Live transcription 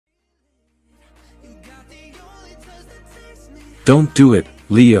Don't do it,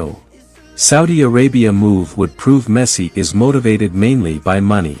 Leo. Saudi Arabia move would prove Messi is motivated mainly by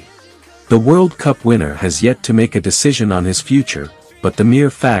money. The World Cup winner has yet to make a decision on his future, but the mere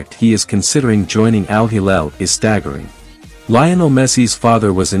fact he is considering joining Al-Hilal is staggering. Lionel Messi's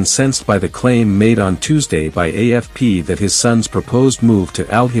father was incensed by the claim made on Tuesday by AFP that his son's proposed move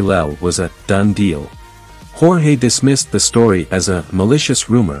to Al-Hilal was a done deal. Jorge dismissed the story as a malicious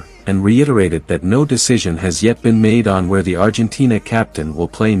rumor, and reiterated that no decision has yet been made on where the Argentina captain will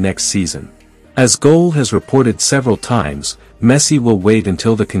play next season. As Goal has reported several times, Messi will wait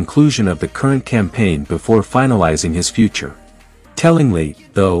until the conclusion of the current campaign before finalizing his future. Tellingly,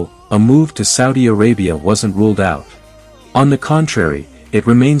 though, a move to Saudi Arabia wasn't ruled out. On the contrary, it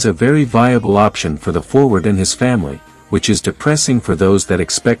remains a very viable option for the forward and his family, which is depressing for those that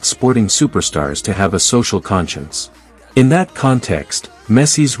expect sporting superstars to have a social conscience. In that context,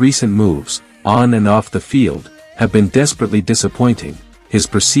 Messi's recent moves, on and off the field, have been desperately disappointing, his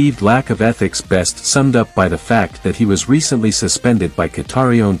perceived lack of ethics best summed up by the fact that he was recently suspended by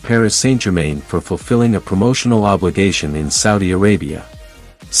Qatari-owned Paris Saint-Germain for fulfilling a promotional obligation in Saudi Arabia.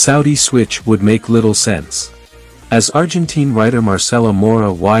 Saudi switch would make little sense. As Argentine writer Marcelo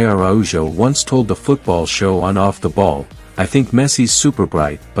Mora y Araujo once told the football show on Off the Ball, "I think Messi's super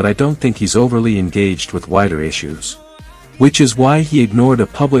bright, but I don't think he's overly engaged with wider issues." Which is why he ignored a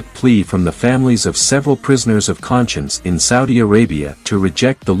public plea from the families of several prisoners of conscience in Saudi Arabia to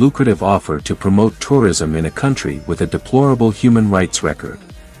reject the lucrative offer to promote tourism in a country with a deplorable human rights record.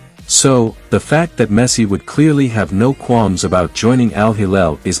 So, the fact that Messi would clearly have no qualms about joining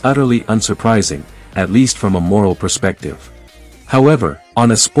Al-Hilal is utterly unsurprising, at least from a moral perspective. However, on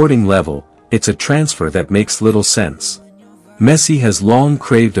a sporting level, it's a transfer that makes little sense. Messi has long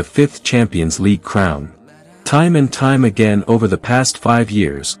craved a fifth Champions League crown. Time and time again over the past 5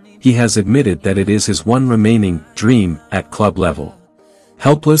 years, he has admitted that it is his one remaining dream at club level.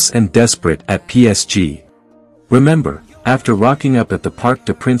 Helpless and desperate at PSG. Remember, after rocking up at the Parc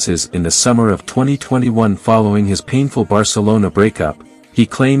des Princes in the summer of 2021 following his painful Barcelona breakup, he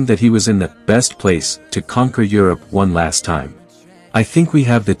claimed that he was in the best place to conquer Europe one last time. "I think we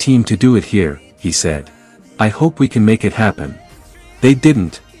have the team to do it here," he said. "I hope we can make it happen." They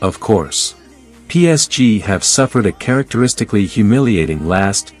didn't, of course. PSG have suffered a characteristically humiliating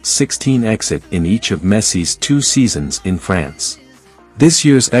last 16 exit in each of Messi's 2 seasons in France. This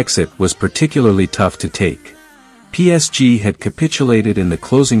year's exit was particularly tough to take. PSG had capitulated in the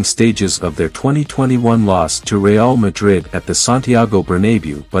closing stages of their 2021 loss to Real Madrid at the Santiago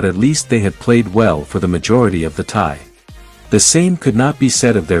Bernabéu, but at least they had played well for the majority of the tie. The same could not be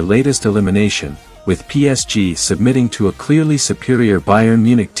said of their latest elimination, with PSG submitting to a clearly superior Bayern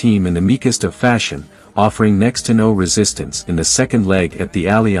Munich team in the meekest of fashion, offering next to no resistance in the second leg at the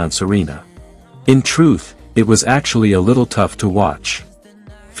Allianz Arena. In truth, it was actually a little tough to watch.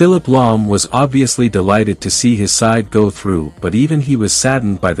 Philipp Lahm was obviously delighted to see his side go through, but even he was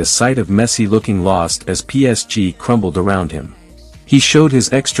saddened by the sight of Messi looking lost as PSG crumbled around him. He showed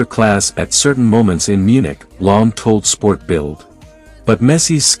his extra class at certain moments in Munich, Lahm told Sport Bild. But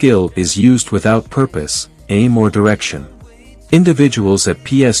Messi's skill is used without purpose, aim or direction. Individuals at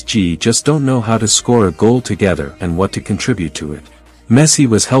PSG just don't know how to score a goal together and what to contribute to it. Messi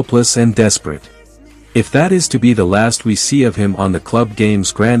was helpless and desperate. If that is to be the last we see of him on the club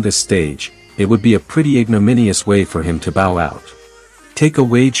game's grandest stage, it would be a pretty ignominious way for him to bow out. Take a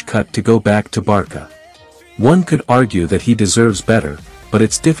wage cut to go back to Barca. One could argue that he deserves better, but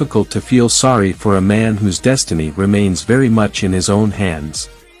it's difficult to feel sorry for a man whose destiny remains very much in his own hands.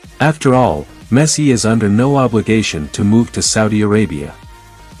 After all, Messi is under no obligation to move to Saudi Arabia.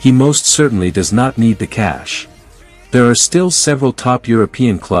 He most certainly does not need the cash. There are still several top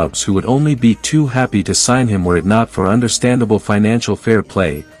European clubs who would only be too happy to sign him were it not for understandable financial fair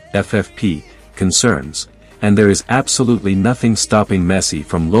play, FFP, concerns, and there is absolutely nothing stopping Messi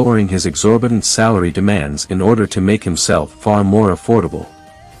from lowering his exorbitant salary demands in order to make himself far more affordable.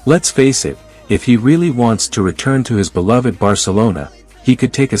 Let's face it, if he really wants to return to his beloved Barcelona, he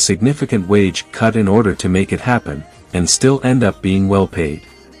could take a significant wage cut in order to make it happen, and still end up being well paid.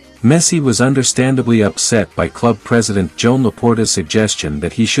 Messi was understandably upset by club president Joan Laporta's suggestion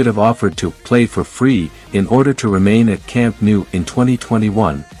that he should have offered to play for free in order to remain at Camp Nou in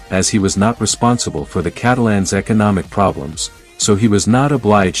 2021, as he was not responsible for the Catalans' economic problems, so he was not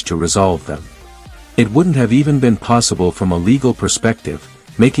obliged to resolve them. It wouldn't have even been possible from a legal perspective,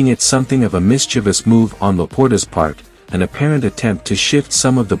 making it something of a mischievous move on Laporta's part, an apparent attempt to shift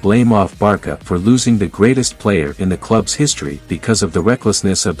some of the blame off Barca for losing the greatest player in the club's history because of the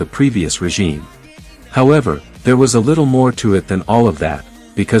recklessness of the previous regime. However, there was a little more to it than all of that,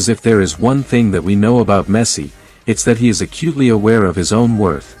 because if there is one thing that we know about Messi, it's that he is acutely aware of his own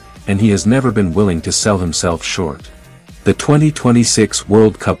worth, and he has never been willing to sell himself short. The 2026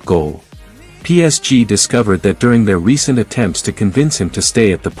 World Cup goal. PSG discovered that during their recent attempts to convince him to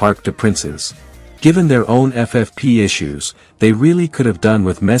stay at the Parc des Princes. Given their own FFP issues, they really could have done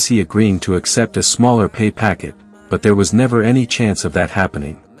with Messi agreeing to accept a smaller pay packet, but there was never any chance of that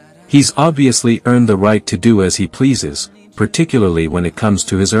happening. He's obviously earned the right to do as he pleases, particularly when it comes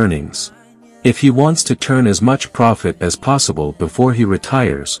to his earnings. If he wants to turn as much profit as possible before he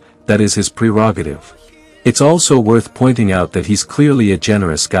retires, that is his prerogative. It's also worth pointing out that he's clearly a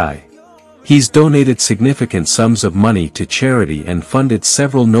generous guy. He's donated significant sums of money to charity and funded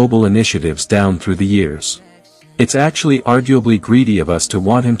several noble initiatives down through the years. It's actually arguably greedy of us to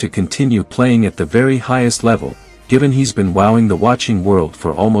want him to continue playing at the very highest level, given he's been wowing the watching world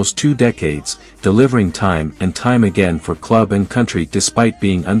for almost 2 decades, delivering time and time again for club and country despite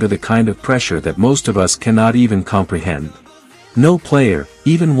being under the kind of pressure that most of us cannot even comprehend. No player,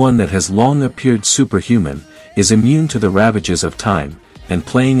 even one that has long appeared superhuman, is immune to the ravages of time, and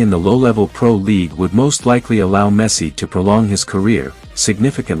playing in the low-level pro league would most likely allow Messi to prolong his career,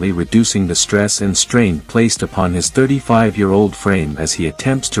 significantly reducing the stress and strain placed upon his 35-year-old frame as he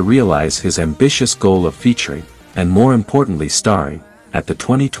attempts to realize his ambitious goal of featuring, and more importantly starring, at the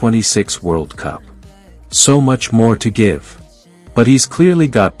 2026 World Cup. So much more to give. But he's clearly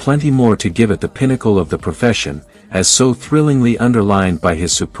got plenty more to give at the pinnacle of the profession, as so thrillingly underlined by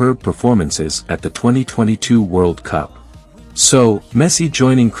his superb performances at the 2022 World Cup. So, Messi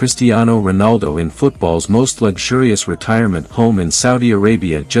joining Cristiano Ronaldo in football's most luxurious retirement home in Saudi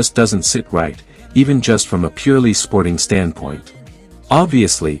Arabia just doesn't sit right, even just from a purely sporting standpoint.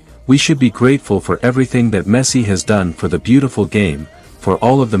 Obviously, we should be grateful for everything that Messi has done for the beautiful game, for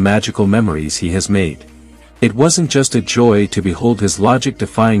all of the magical memories he has made. It wasn't just a joy to behold his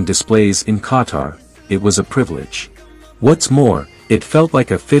logic-defying displays in Qatar, it was a privilege. What's more, it felt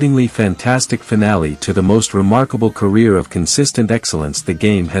like a fittingly fantastic finale to the most remarkable career of consistent excellence the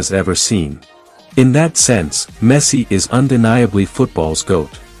game has ever seen. In that sense, Messi is undeniably football's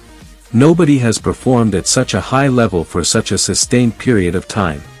GOAT. Nobody has performed at such a high level for such a sustained period of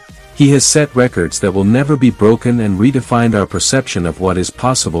time. He has set records that will never be broken and redefined our perception of what is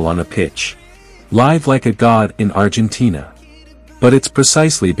possible on a pitch. Live like a god in Argentina. But it's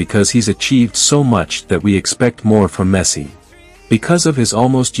precisely because he's achieved so much that we expect more from Messi. Because of his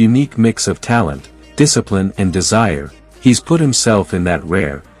almost unique mix of talent, discipline and desire, he's put himself in that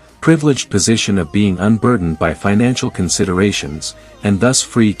rare, privileged position of being unburdened by financial considerations, and thus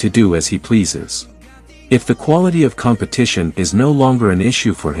free to do as he pleases. If the quality of competition is no longer an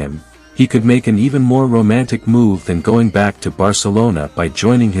issue for him, he could make an even more romantic move than going back to Barcelona by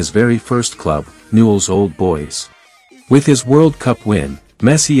joining his very first club, Newell's Old Boys. With his World Cup win,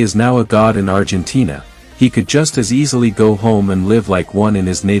 Messi is now a god in Argentina. He could just as easily go home and live like one in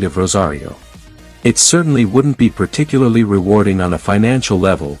his native Rosario. It certainly wouldn't be particularly rewarding on a financial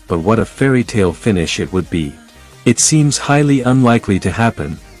level, but what a fairy tale finish it would be. It seems highly unlikely to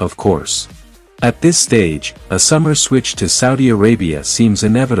happen, of course. At this stage, a summer switch to Saudi Arabia seems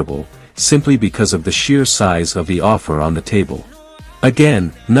inevitable, simply because of the sheer size of the offer on the table.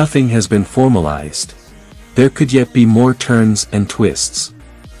 Again, nothing has been formalized. There could yet be more turns and twists.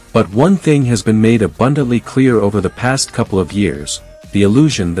 But one thing has been made abundantly clear over the past couple of years: the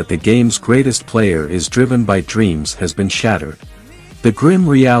illusion that the game's greatest player is driven by dreams has been shattered. The grim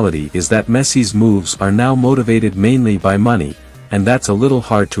reality is that Messi's moves are now motivated mainly by money, and that's a little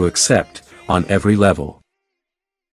hard to accept, on every level.